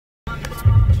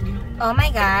Oh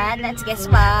my god, let's guess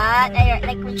what? I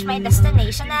like reach my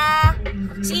destination na.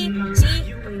 See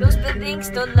those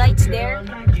buildings, those lights there.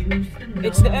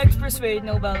 It's the expressway,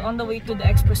 Nobel, on the way to the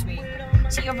expressway.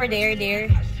 See over there,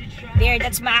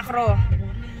 that's macro.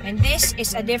 And this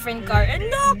is a different car. And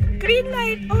look, green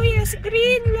light. Oh yes,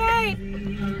 green light.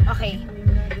 Okay.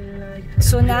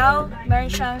 So now,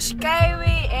 meron siyang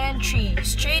skyway entry.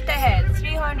 Straight ahead,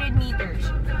 300 meters.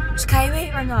 Skyway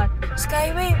or not?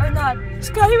 Skyway or not?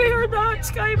 Skyway or not?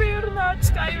 Skyway or not?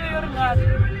 Skyway or not?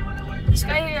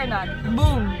 Skyway or not?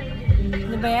 Boom!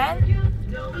 Ano ba yan?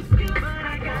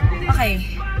 Okay.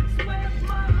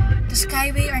 The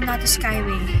skyway or not the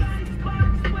skyway?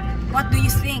 What do you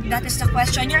think? That is the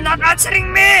question. You're not answering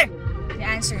me! The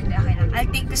answer, okay lang. I'll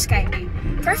take the skyway.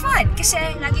 For fun! Kasi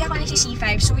lagi ako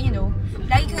nagsi-C5, so you know,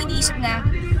 lagi ko iniisip na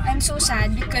I'm so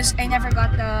sad because I never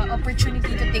got the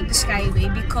opportunity to take the skyway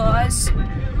because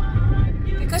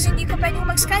hindi ko pwedeng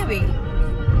mag-skyway.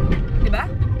 Diba?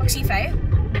 Mag-C5?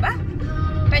 Diba?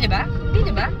 Pwede ba?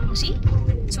 Hindi, diba? See?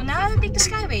 So now I'll take the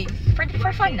skyway.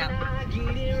 For fun lang.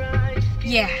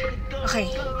 Yeah.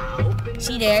 Okay.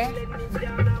 See there?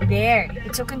 There.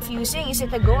 It's so confusing. Is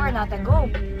it a go or not a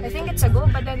go? I think it's a go,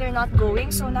 but then they're not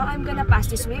going. So now I'm gonna pass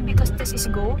this way because this is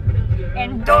go.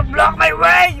 And don't block my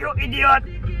way, you idiot!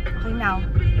 Okay, now.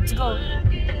 Let's go.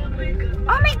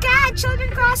 Oh my god!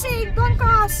 Children crossing! Don't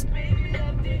cross!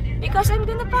 Because I'm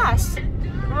gonna pass.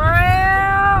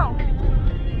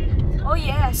 Oh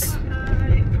yes.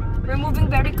 We're moving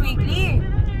very quickly.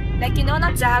 Like, you know,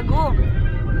 not Zago.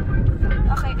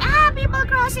 Okay. Ah! People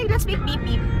crossing! Let's make beep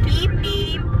beep. Beep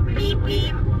beep. Beep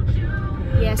beep.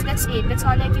 Yes, that's it. That's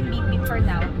all I can beep beep for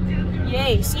now.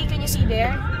 Yay! See? Can you see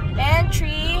there?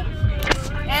 Entry,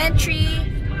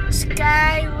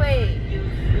 skyway.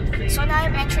 So now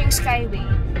I'm entering skyway.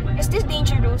 Is this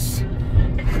dangerous?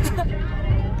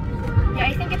 Yeah,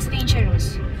 I think it's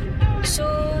dangerous. So,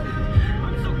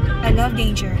 I love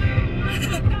danger.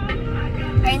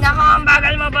 Ay nako, ang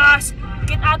bagal mo, boss!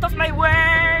 Get out of my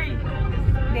way!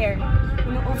 There.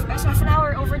 As of now,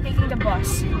 we're overtaking the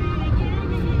bus.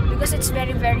 Because it's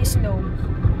very, very slow.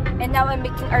 And now I'm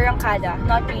making arrancada.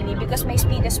 Not really, because my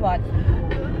speed is what?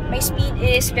 My speed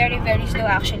is very, very slow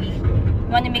actually.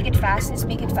 Want to make it fast? Let's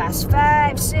make it fast.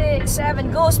 5, 6,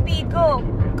 7, go speed, go!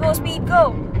 Go speed,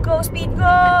 go! Go speed,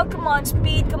 go! Come on,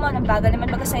 speed, come on. Ang bagal naman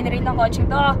mag-accelerate ng coaching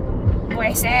to.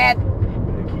 Buweset!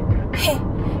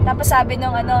 Tapos sabi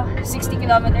nung 60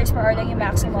 kilometers per hour lang yung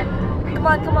maximum. Come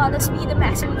on, let's be the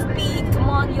maximum speed. Come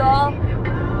on, y'all.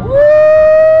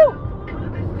 Woo!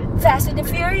 Fast and the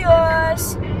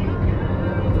Furious!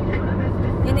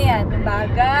 Yun na yan,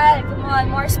 bagal. Come on,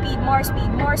 more speed.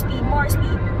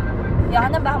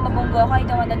 Yakan na baka mabunggo ako, I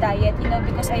don't wanna diet, you know,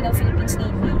 because I know Philippines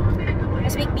need me.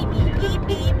 Let's make beep beep, beep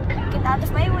beep. Get out of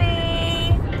my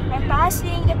way. I'm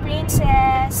passing the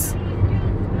princess.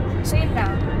 So yun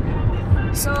lang.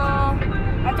 So,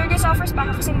 after this offers,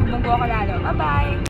 baka kasi mabunggo ako lalo. Bye-bye!